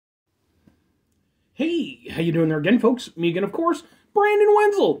Hey, how you doing there again, folks? Me again, of course, Brandon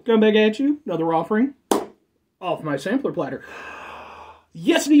Wenzel. Coming back at you, another offering off my sampler platter.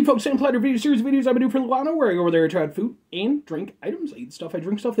 Yes, indeed, folks, sampler platter video series videos I've been doing for a while now, where I go over there and try out food and drink items. I eat stuff, I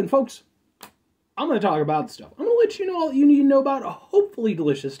drink stuff. Then, folks, I'm going to talk about stuff. I'm going to let you know all you need to know about hopefully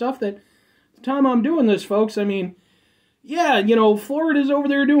delicious stuff that the time I'm doing this, folks, I mean, yeah, you know, Florida's over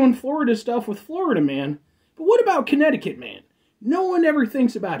there doing Florida stuff with Florida man. But what about Connecticut man? No one ever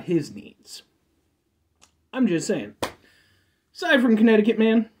thinks about his needs. I'm just saying. Aside from Connecticut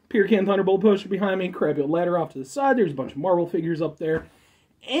man, Pier Can Thunderbolt poster behind me, crappy old ladder off to the side, there's a bunch of Marvel figures up there.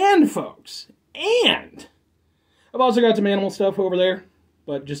 And, folks, and I've also got some animal stuff over there,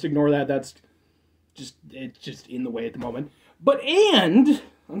 but just ignore that, it's just in the way at the moment. But, and,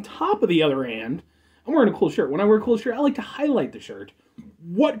 on top of the other and, I'm wearing a cool shirt. When I wear a cool shirt, I like to highlight the shirt.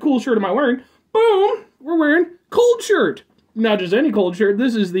 What cool shirt am I wearing? Boom! We're wearing cold shirt. Not just any cold shirt,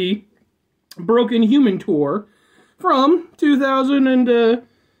 this is the Broken Human Tour from 2000 and,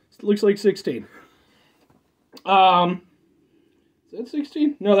 looks like 16. Is that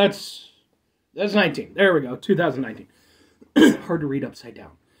 16? No, that's 19. There we go, 2019. Hard to read upside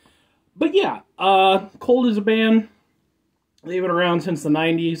down. But yeah, Cold is a band. They've been around since the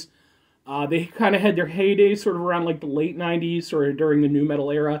 90s. They kind of had their heyday sort of around like the late 90s, sort of during the nu metal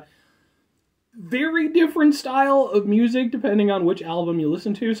era. Very different style of music depending on which album you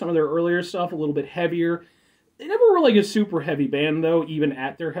listen to. Some of their earlier stuff a little bit heavier. They never were like a super heavy band though, even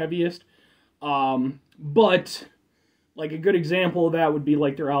at their heaviest. But like a good example of that would be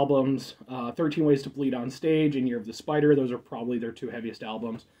like their albums 13 Ways to Bleed on Stage and Year of the Spider. Those are probably their two heaviest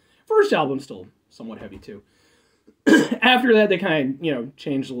albums. First album's still somewhat heavy too. After that, they kind of, you know,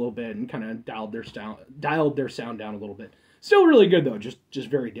 changed a little bit and kind of dialed their sound down a little bit. Still really good though, just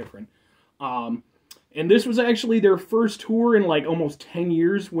very different. And this was actually their first tour in like almost 10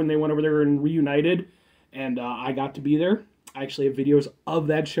 years when they went over there and reunited, and I got to be there. I actually have videos of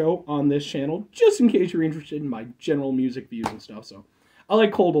that show on this channel, just in case you're interested in my general music views and stuff. So I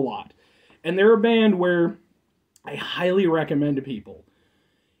like Cold a lot, and they're a band where I highly recommend to people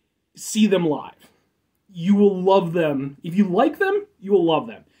see them live. You will love them. If you like them, you will love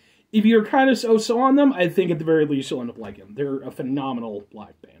them. If you're kind of so-so on them, I think at the very least you'll end up liking them. They're a phenomenal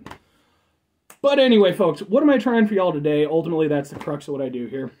live band. But anyway, folks, what am I trying for y'all today? Ultimately, that's the crux of what I do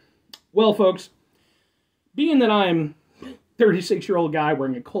here. Well, folks, being that I'm a 36-year-old guy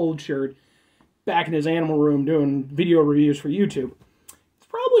wearing a Cold shirt back in his animal room doing video reviews for YouTube, it's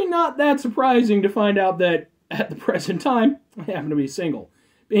probably not that surprising to find out that at the present time, I happen to be single.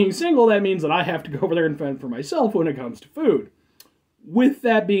 Being single, that means that I have to go over there and fend for myself when it comes to food. With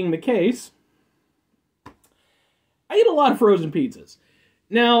that being the case, I eat a lot of frozen pizzas.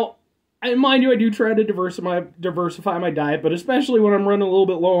 Now, mind you, I do try to diversify my diet, but especially when I'm running a little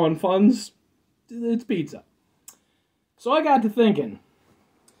bit low on funds, it's pizza. So I got to thinking,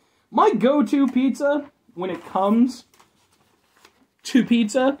 my go-to pizza when it comes to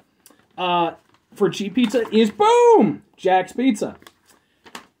pizza, for cheap pizza, is boom! Jack's Pizza.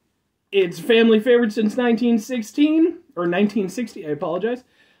 It's a family favorite since 1916, or 1960, I apologize.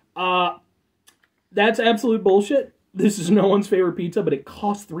 That's absolute bullshit. This is no one's favorite pizza, but it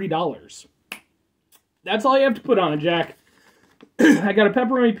costs $3. That's all you have to put on it, Jack. I got a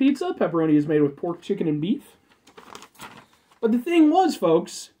pepperoni pizza. Pepperoni is made with pork, chicken, and beef. But the thing was,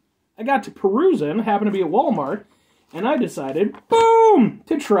 folks, I got to perusing, happened to be at Walmart, and I decided, boom,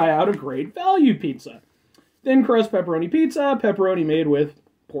 to try out a great value pizza. Thin crust pepperoni pizza, pepperoni made with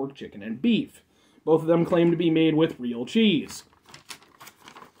pork, chicken, and beef. Both of them claim to be made with real cheese.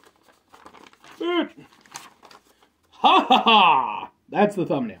 Ha ha ha! That's the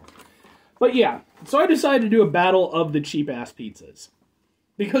thumbnail. But yeah, so I decided to do a battle of the cheap-ass pizzas.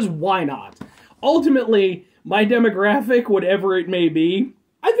 Because why not? Ultimately, my demographic, whatever it may be,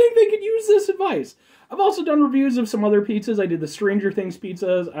 I think they could use this advice. I've also done reviews of some other pizzas. I did the Stranger Things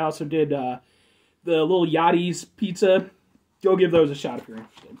pizzas. I also did the little Yachty's pizza. Go give those a shot if you're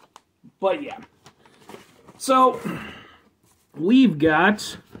interested. But yeah. So, we've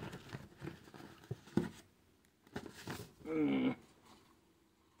got...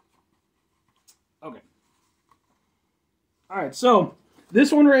 Okay. Alright, so,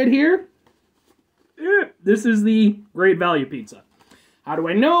 this one right here, this is the Great Value Pizza. How do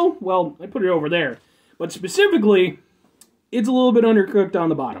I know? Well, I put it over there. But specifically, it's a little bit undercooked on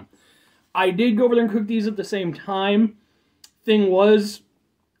the bottom. I did go over there and cook these at the same time. Thing was,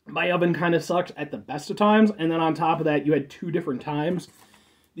 my oven kind of sucked at the best of times, and then on top of that, you had two different times.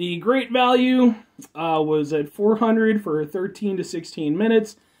 The Great Value was at 400 for 13 to 16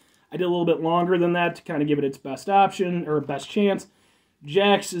 minutes. I did a little bit longer than that to kind of give it its best option, or best chance.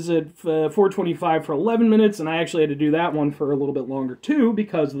 Jack's is at $4.25 for 11 minutes, and I actually had to do that one for a little bit longer too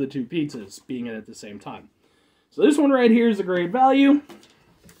because of the two pizzas being in at the same time. So this one right here is a great value.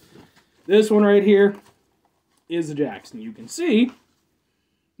 This one right here is the Jack's, and you can see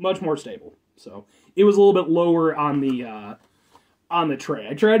much more stable. So it was a little bit lower on the tray.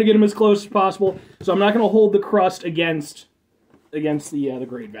 I tried to get them as close as possible, so I'm not going to hold the crust against the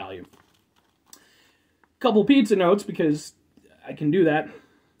great value. Couple pizza notes because I can do that.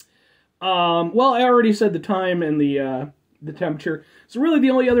 Well, I already said the time and the temperature. So really the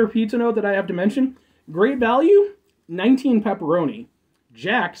only other pizza note that I have to mention, great value, 19 pepperoni.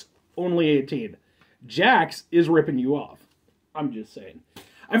 Jack's, only 18. Jack's is ripping you off. I'm just saying.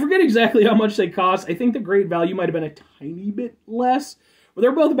 I forget exactly how much they cost. I think the great value might have been a tiny bit less. But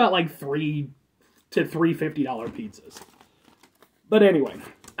they're both about like $3 to $3.50 pizzas. But anyway,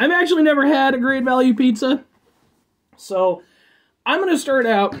 I've actually never had a great value pizza. So I'm going to start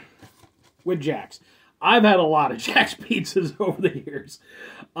out with Jack's. I've had a lot of Jack's pizzas over the years.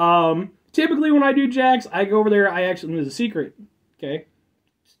 Typically when I do Jack's, I go over there, there's a secret, okay?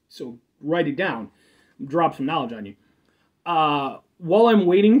 So write it down. Drop some knowledge on you. While I'm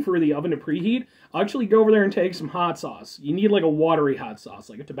waiting for the oven to preheat, I'll actually go over there and take some hot sauce. You need like a watery hot sauce,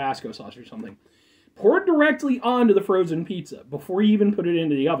 like a Tabasco sauce or something. Pour it directly onto the frozen pizza before you even put it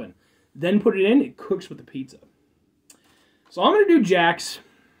into the oven. Then put it in, it cooks with the pizza. So I'm going to do Jack's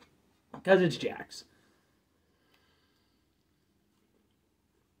because it's Jack's.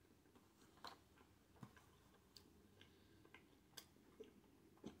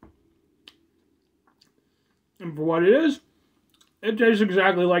 And for what it is, it tastes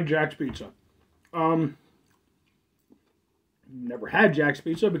exactly like Jack's Pizza. Never had Jack's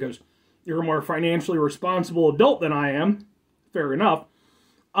Pizza because you're a more financially responsible adult than I am. Fair enough.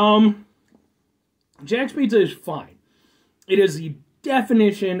 Jack's Pizza is fine. It is the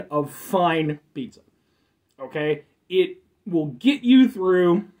definition of fine pizza. Okay? It will get you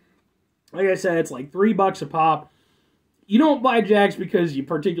through. Like I said, it's like $3 a pop. You don't buy Jack's because you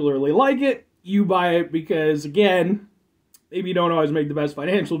particularly like it. You buy it because, again, maybe you don't always make the best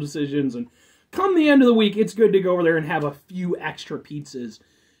financial decisions. And come the end of the week, it's good to go over there and have a few extra pizzas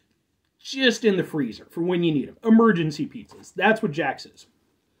just in the freezer for when you need them. Emergency pizzas. That's what Jack's is.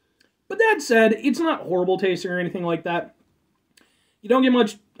 But that said, it's not horrible tasting or anything like that. You don't get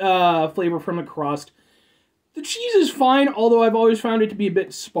much flavor from the crust. The cheese is fine, although I've always found it to be a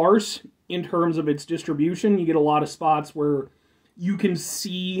bit sparse in terms of its distribution. You get a lot of spots where you can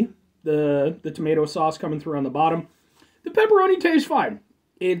see the tomato sauce coming through on the bottom. The pepperoni tastes fine.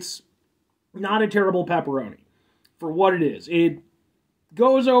 It's not a terrible pepperoni for what it is. It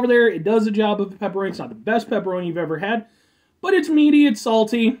goes over there. It does the job of the pepperoni. It's not the best pepperoni you've ever had, but it's meaty. It's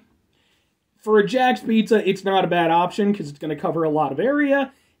salty. For a Jack's Pizza, it's not a bad option because it's going to cover a lot of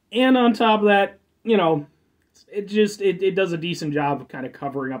area. And on top of that, you know, it does a decent job of kind of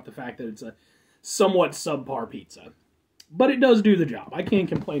covering up the fact that it's a somewhat subpar pizza. But it does do the job. I can't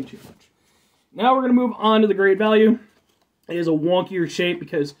complain too much. Now we're going to move on to the great value. It is a wonkier shape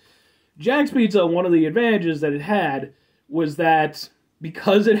because Jack's Pizza, one of the advantages that it had was that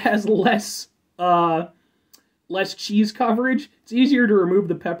because it has less cheese coverage, it's easier to remove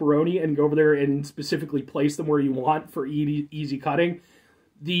the pepperoni and go over there and specifically place them where you want for easy cutting.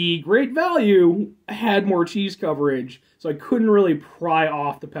 The great value had more cheese coverage, so I couldn't really pry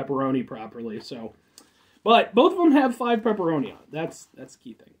off the pepperoni properly. But both of them have 5 pepperoni on it. That's the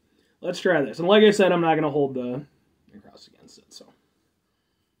key thing. Let's try this. And like I said, I'm not going to hold the crust against it. So.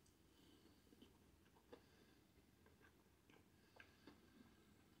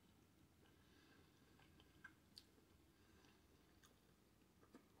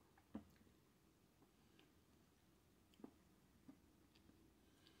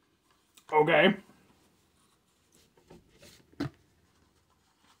 Okay.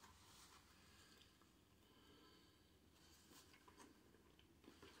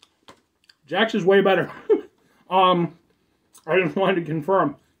 Jack's is way better. I just wanted to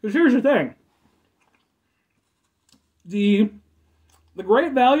confirm. Because here's the thing. The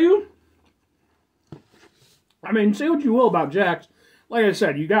great value, I mean, say what you will about Jack's. Like I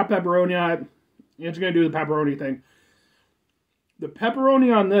said, you got pepperoni on it. It's going to do the pepperoni thing. The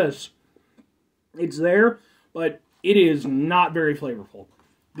pepperoni on this, it's there, but it is not very flavorful.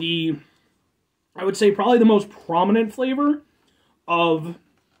 I would say probably the most prominent flavor of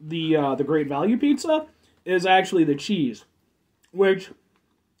the great value pizza is actually the cheese, which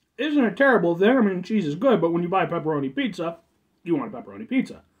isn't a terrible thing. I mean, cheese is good, but when you buy pepperoni pizza, you want a pepperoni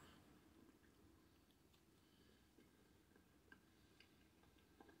pizza.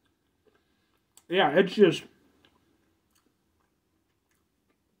 Yeah, it's just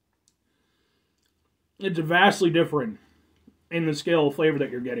It's vastly different in the scale of flavor that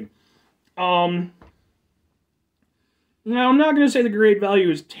you're getting. Now, I'm not going to say the Great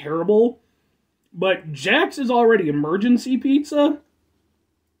Value is terrible, but Jack's is already emergency pizza.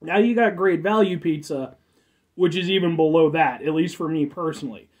 Now you got Great Value pizza, which is even below that, at least for me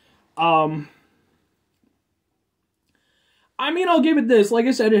personally. I mean, I'll give it this. Like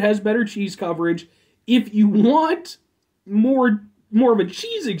I said, it has better cheese coverage. If you want more of a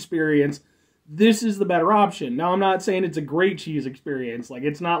cheese experience, this is the better option. Now, I'm not saying it's a great cheese experience. Like,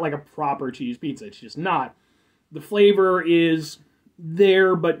 it's not like a proper cheese pizza. It's just not. The flavor is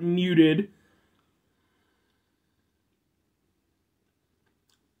there, but muted.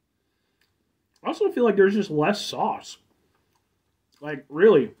 I also feel like there's just less sauce. Like,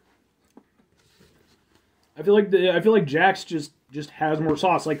 really. I feel like Jack's just has more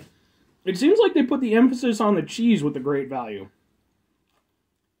sauce. Like, it seems like they put the emphasis on the cheese with the Great Value.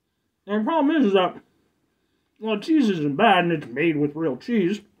 And the problem is that, well, cheese isn't bad and it's made with real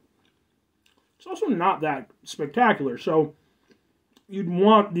cheese. It's also not that spectacular, so you'd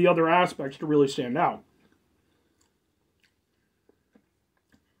want the other aspects to really stand out.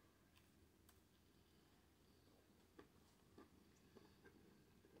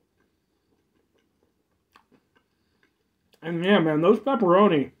 And yeah, man, those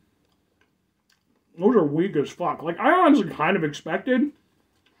pepperoni, those are weak as fuck. Like, I honestly kind of expected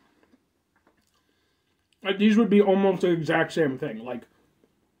like these would be almost the exact same thing. Like,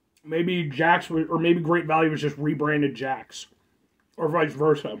 maybe Jack's, or maybe Great Value was just rebranded Jack's, or vice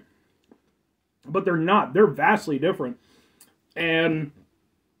versa. But they're not. They're vastly different. And,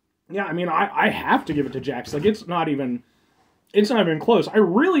 yeah, I mean, I have to give it to Jack's. Like, it's not even close. I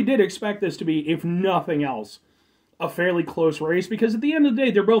really did expect this to be, if nothing else, a fairly close race, because at the end of the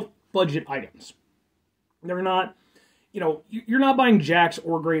day, they're both budget items. They're not, you know, you're not buying Jack's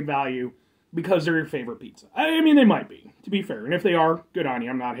or Great Value because they're your favorite pizza. I mean, they might be, to be fair. And if they are, good on you.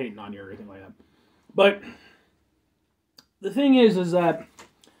 I'm not hating on you or anything like that. But the thing is that,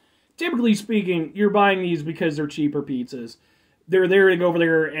 typically speaking, you're buying these because they're cheaper pizzas. They're there to go over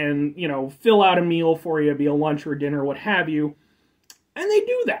there and, you know, fill out a meal for you, be a lunch or a dinner, what have you. And they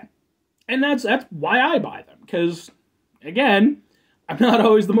do that. And that's why I buy them. Because, again, I'm not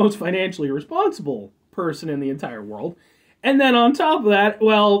always the most financially responsible person in the entire world. And then on top of that,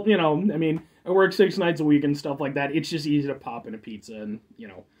 well, you know, I mean, I work 6 nights a week and stuff like that. It's just easy to pop in a pizza and, you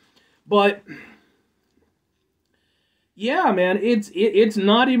know. But, yeah, man, it's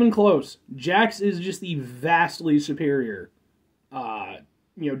not even close. Jack's is just the vastly superior, you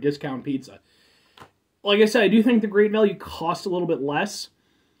know, discount pizza. Like I said, I do think the Great Value costs a little bit less,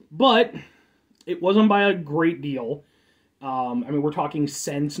 but it wasn't by a great deal. I mean, we're talking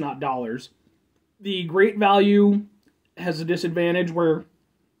cents, not dollars. The Great Value has a disadvantage where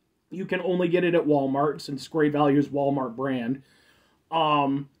you can only get it at Walmart, since Great Value is Walmart brand.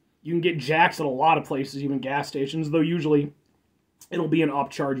 You can get Jack's at a lot of places, even gas stations, though usually it'll be an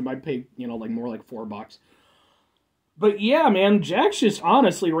upcharge. You might pay, you know, like more like $4. But yeah, man, Jack's just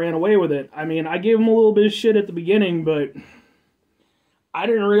honestly ran away with it. I mean, I gave him a little bit of shit at the beginning, but I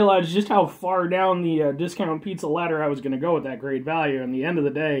didn't realize just how far down the discount pizza ladder I was going to go with that Great Value. And at the end of the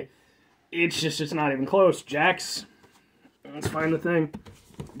day, it's not even close. Jack's, let's find the thing.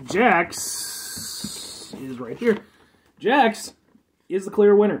 Jack's is right here. Jack's is the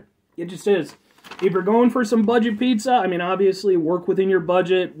clear winner. It just is. If you're going for some budget pizza, I mean, obviously work within your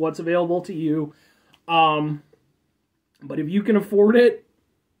budget, what's available to you. But if you can afford it,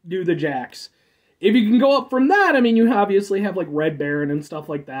 do the Jack's. If you can go up from that, I mean, you obviously have like Red Baron and stuff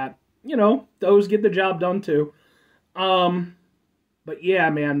like that. You know, those get the job done too. But yeah,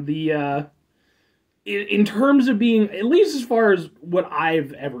 man, in terms of being, at least as far as what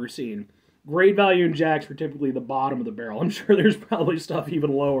I've ever seen, Great Value and Jack's are typically the bottom of the barrel. I'm sure there's probably stuff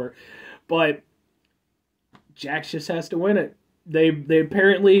even lower, but Jack's just has to win it. They've been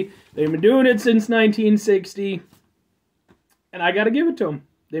doing it since 1960, and I got to give it to them.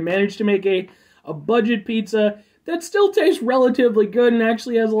 They managed to make a budget pizza that still tastes relatively good and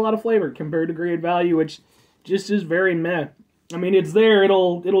actually has a lot of flavor compared to Great Value, which just is very meh. I mean, it's there,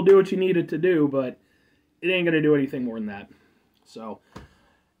 it'll do what you need it to do, but it ain't going to do anything more than that. So,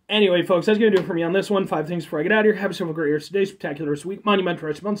 anyway, folks, that's going to do it for me on this one. 5 things before I get out of here. Have yourself a great rest of today, spectacular rest of the week, monumental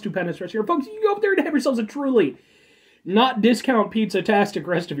rest of month, stupendous rest of your folks. You go up there and have yourselves a truly not discount pizza-tastic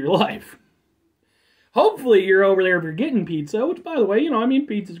rest of your life. Hopefully you're over there if you're getting pizza, which, by the way, you know, I mean,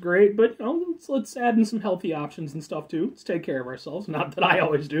 pizza's great, but, you know, let's add in some healthy options and stuff, too. Let's take care of ourselves. Not that I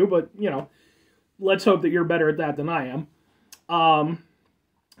always do, but, you know, let's hope that you're better at that than I am.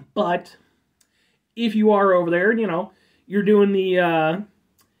 But if you are over there, you know, you're doing the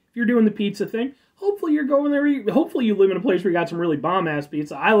if you're doing the pizza thing, hopefully you're going there. Hopefully you live in a place where you got some really bomb-ass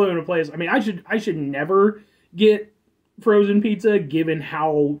pizza. I live in a place, I mean, I should never get frozen pizza, given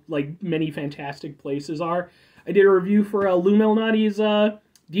how, like, many fantastic places are. I did a review for Lou Malnati's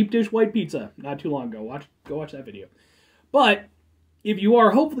deep dish white pizza not too long ago. Go watch that video. But if you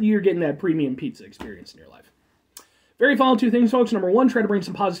are, hopefully you're getting that premium pizza experience in your life. Very final two things, folks. Number one, try to bring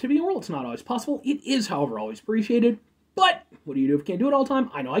some positivity in the world. It's not always possible. It is, however, always appreciated. But what do you do if you can't do it all the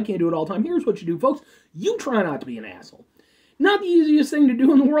time? I know I can't do it all the time. Here's what you do, folks. You try not to be an asshole. Not the easiest thing to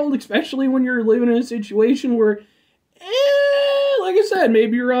do in the world, especially when you're living in a situation where, like I said,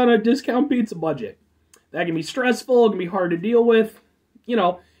 maybe you're on a discount pizza budget. That can be stressful. It can be hard to deal with. You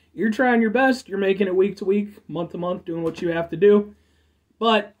know, you're trying your best. You're making it week to week, month to month, doing what you have to do.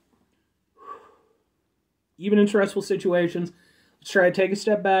 But even in stressful situations, let's try to take a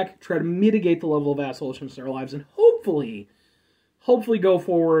step back, try to mitigate the level of assholishness in our lives, and hopefully go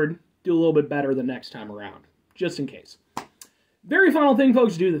forward, do a little bit better the next time around, just in case. Very final thing,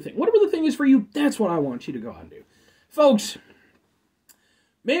 folks, do the thing. Whatever the thing is for you, that's what I want you to go out and do. Folks,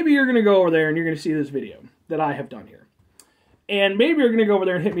 maybe you're going to go over there and you're going to see this video that I have done here. And maybe you're going to go over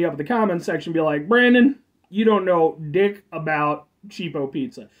there and hit me up in the comments section and be like, Brandon, you don't know dick about cheapo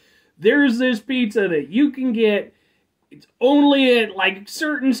pizza. There's this pizza that you can get. It's only at, like,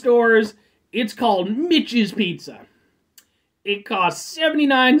 certain stores. It's called Mitch's Pizza. It costs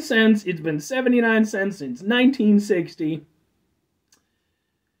 79 cents. It's been 79 cents since 1960.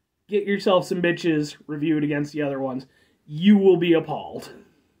 Get yourself some bitches reviewed against the other ones. You will be appalled.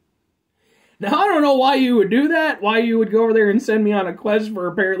 Now, I don't know why you would do that. Why you would go over there and send me on a quest for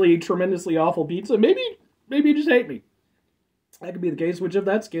apparently tremendously awful pizza. Maybe you just hate me. That could be the case, which if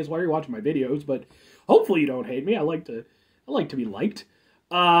that's the case, why are you watching my videos? But hopefully you don't hate me. I like to be liked.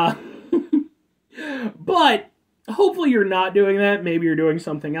 But hopefully you're not doing that. Maybe you're doing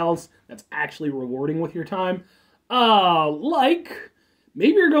something else that's actually rewarding with your time. Like,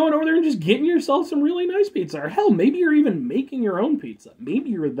 maybe you're going over there and just getting yourself some really nice pizza. Or hell, maybe you're even making your own pizza. Maybe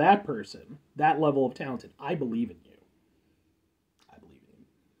you're that person, that level of talented. I believe in you. I believe in you.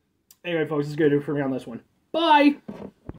 Anyway, folks, this is going to do it for me on this one. Bye!